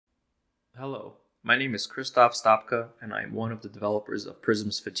Hello, my name is Krzysztof Stopka and I am one of the developers of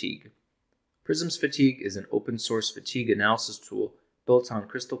Prisms-Fatigue. Prisms-Fatigue is an open source fatigue analysis tool built on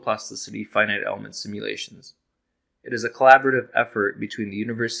crystal-plasticity finite element simulations. It is a collaborative effort between the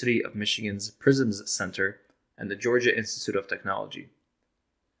University of Michigan's Prisms Center and the Georgia Institute of Technology.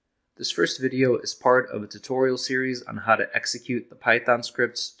 This first video is part of a tutorial series on how to execute the Python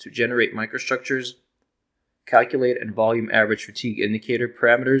scripts to generate microstructures, calculate and volume average fatigue indicator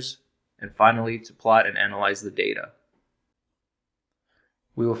parameters, and finally to plot and analyze the data.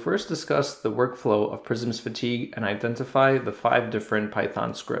 We will first discuss the workflow of Prisms-Fatigue and identify the 5 different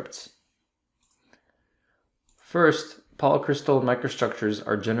Python scripts. First, polycrystal microstructures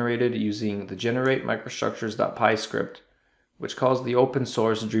are generated using the generate microstructures.py script, which calls the open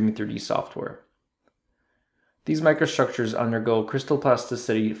source Dreamy3D software. These microstructures undergo crystal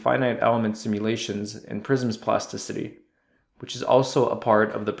plasticity finite element simulations in Prisms-plasticity, which is also a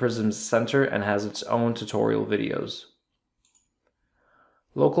part of the Prisms Center and has its own tutorial videos.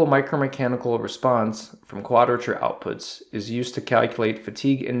 Local micromechanical response from quadrature outputs is used to calculate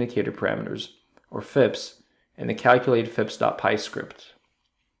fatigue indicator parameters, or FIPs, in the calculate FIPs.py script.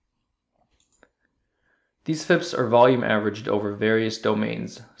 These FIPs are volume averaged over various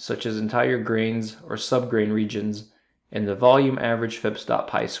domains, such as entire grains or subgrain regions, in the volume average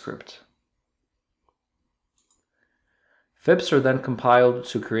FIPs.py script. FIPs are then compiled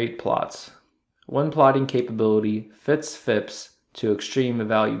to create plots. One plotting capability fits FIPs to extreme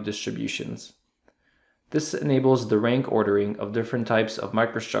value distributions. This enables the rank ordering of different types of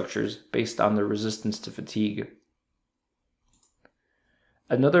microstructures based on their resistance to fatigue.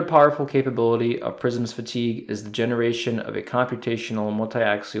 Another powerful capability of Prisms-Fatigue is the generation of a computational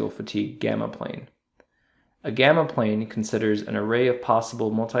multiaxial fatigue gamma plane. A gamma plane considers an array of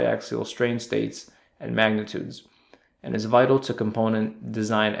possible multiaxial strain states and magnitudes, and is vital to component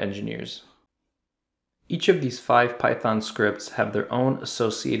design engineers. Each of these 5 Python scripts have their own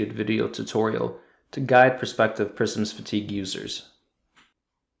associated video tutorial to guide prospective Prisms-Fatigue users.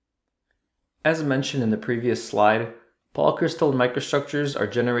 As mentioned in the previous slide, polycrystal microstructures are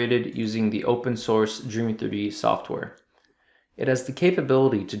generated using the open source Dreamy3D software. It has the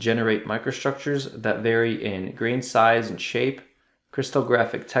capability to generate microstructures that vary in grain size and shape,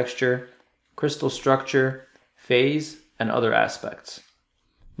 crystallographic texture, crystal structure, phase, and other aspects.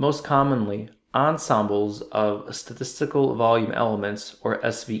 Most commonly, ensembles of statistical volume elements, or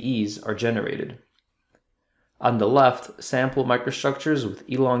SVEs, are generated. On the left, sample microstructures with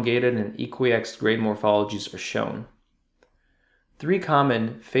elongated and equiaxed grain morphologies are shown. 3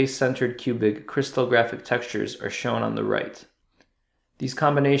 common face-centered cubic crystallographic textures are shown on the right. These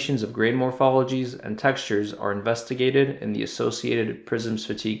combinations of grain morphologies and textures are investigated in the associated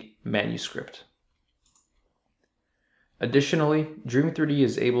Prisms-Fatigue manuscript. Additionally, Dreamy3D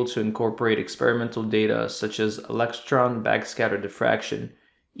is able to incorporate experimental data such as electron backscatter diffraction,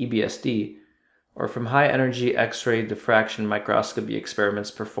 EBSD, or from high-energy X-ray diffraction microscopy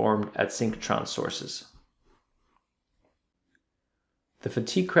experiments performed at synchrotron sources. The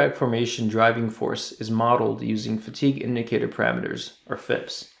fatigue crack formation driving force is modeled using fatigue indicator parameters, or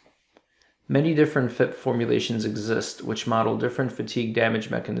FIPs. Many different FIP formulations exist which model different fatigue damage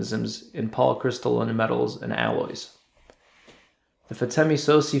mechanisms in polycrystalline metals and alloys. The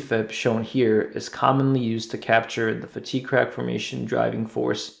Fatemi-Sosi FIP shown here is commonly used to capture the fatigue crack formation driving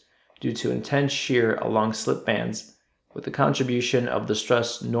force due to intense shear along slip bands with the contribution of the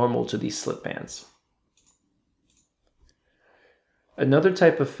stress normal to these slip bands. Another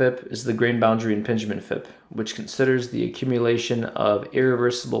type of FIP is the grain boundary impingement FIP, which considers the accumulation of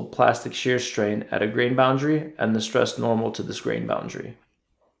irreversible plastic shear strain at a grain boundary and the stress normal to this grain boundary.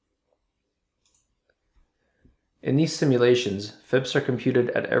 In these simulations, FIPs are computed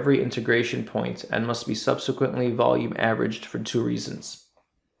at every integration point and must be subsequently volume averaged for 2 reasons.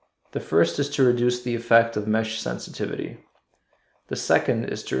 The first is to reduce the effect of mesh sensitivity. The second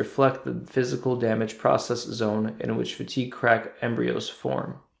is to reflect the physical damage process zone in which fatigue crack embryos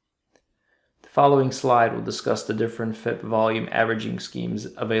form. The following slide will discuss the different FIP volume averaging schemes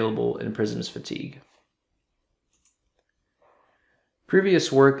available in Prisms-Fatigue.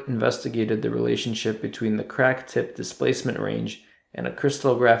 Previous work investigated the relationship between the crack tip displacement range and a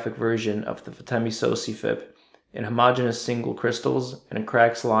crystallographic version of the Fatemi-Sosi FIP in homogeneous single crystals and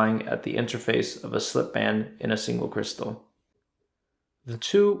cracks lying at the interface of a slip band in a single crystal. The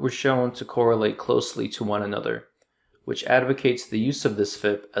two were shown to correlate closely to one another, which advocates the use of this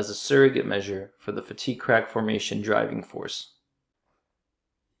FIP as a surrogate measure for the fatigue crack formation driving force.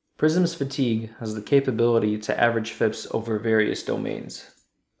 Prisms-Fatigue has the capability to average FIPs over various domains.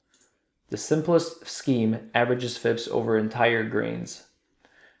 The simplest scheme averages FIPs over entire grains.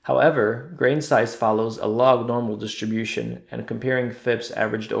 However, grain size follows a log normal distribution, and comparing FIPs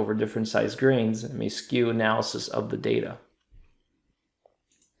averaged over different size grains may skew analysis of the data.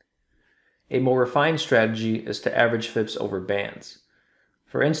 A more refined strategy is to average FIPs over bands.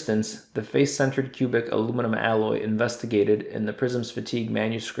 For instance, the face-centered cubic aluminum alloy investigated in the Prisms-Fatigue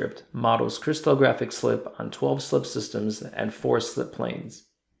manuscript models crystallographic slip on 12 slip systems and 4 slip planes.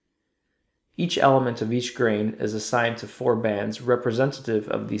 Each element of each grain is assigned to 4 bands representative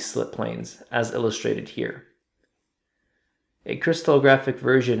of these slip planes, as illustrated here. A crystallographic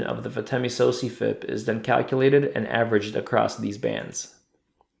version of the Fatemi-Sosi FIP is then calculated and averaged across these bands.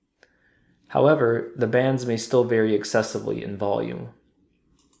 However, the bands may still vary excessively in volume.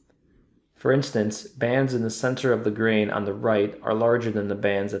 For instance, bands in the center of the grain on the right are larger than the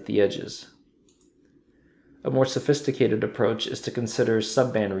bands at the edges. A more sophisticated approach is to consider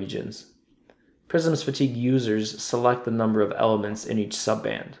subband regions. Prisms-Fatigue users select the number of elements in each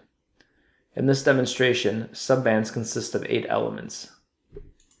subband. In this demonstration, subbands consist of 8 elements.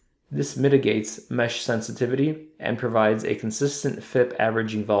 This mitigates mesh sensitivity and provides a consistent FIP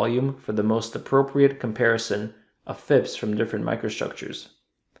averaging volume for the most appropriate comparison of FIPs from different microstructures.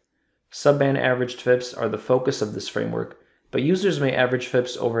 Subband averaged FIPs are the focus of this framework, but users may average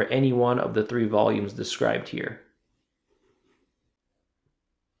FIPs over any one of the 3 volumes described here.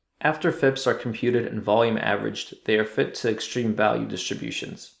 After FIPs are computed and volume averaged, they are fit to extreme value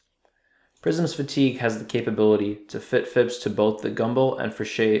distributions. Prisms-Fatigue has the capability to fit FIPs to both the Gumbel and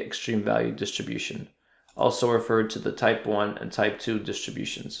Frechet extreme value distribution, also referred to the Type 1 and Type 2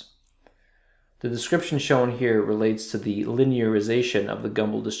 distributions. The description shown here relates to the linearization of the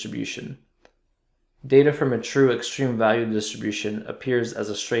Gumbel distribution. Data from a true extreme value distribution appears as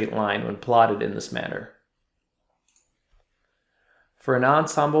a straight line when plotted in this manner. For an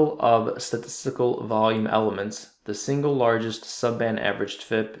ensemble of statistical volume elements, the single largest subband averaged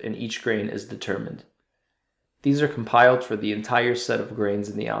FIP in each grain is determined. These are compiled for the entire set of grains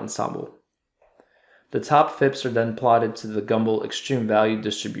in the ensemble. The top FIPs are then plotted to the Gumbel extreme value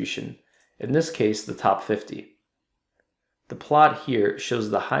distribution, in this case the top 50. The plot here shows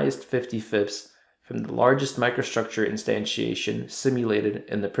the highest 50 FIPs from the largest microstructure instantiation simulated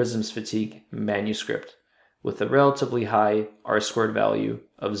in the Prisms-Fatigue manuscript, with a relatively high R-squared value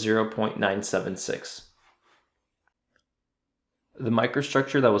of 0.976. The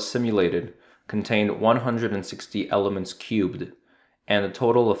microstructure that was simulated contained 160 elements cubed and a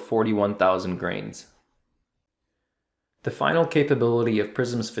total of 41,000 grains. The final capability of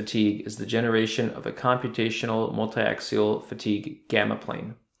Prisms-Fatigue is the generation of a computational multiaxial fatigue gamma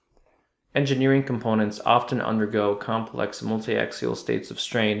plane. Engineering components often undergo complex multiaxial states of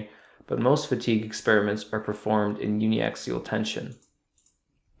strain, but most fatigue experiments are performed in uniaxial tension.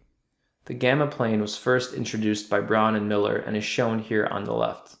 The gamma plane was first introduced by Brown and Miller and is shown here on the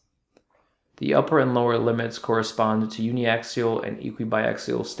left. The upper and lower limits correspond to uniaxial and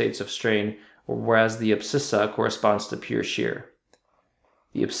equibiaxial states of strain, whereas the abscissa corresponds to pure shear.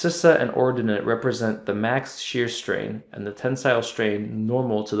 The abscissa and ordinate represent the max shear strain and the tensile strain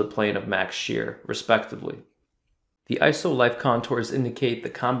normal to the plane of max shear, respectively. The iso life contours indicate the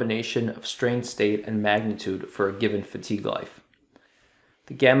combination of strain state and magnitude for a given fatigue life.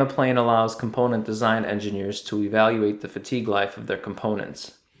 The gamma plane allows component design engineers to evaluate the fatigue life of their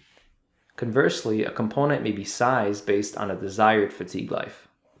components. Conversely, a component may be sized based on a desired fatigue life.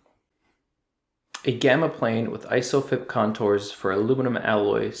 A gamma plane with iso-FIP contours for aluminum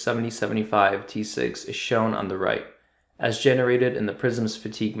alloy 7075 T6 is shown on the right, as generated in the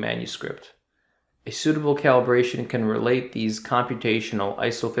Prisms-Fatigue manuscript. A suitable calibration can relate these computational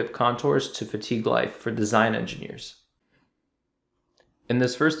iso-FIP contours to fatigue life for design engineers. In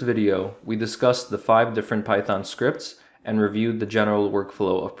this first video, we discussed the 5 different Python scripts and reviewed the general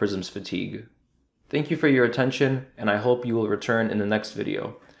workflow of Prisms-Fatigue. Thank you for your attention, and I hope you will return in the next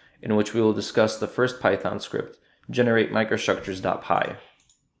video, in which we will discuss the first Python script, generate microstructures.py.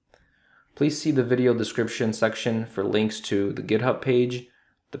 Please see the video description section for links to the GitHub page,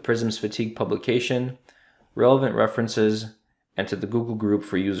 the Prisms-Fatigue publication, relevant references, and to the Google group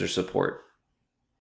for user support.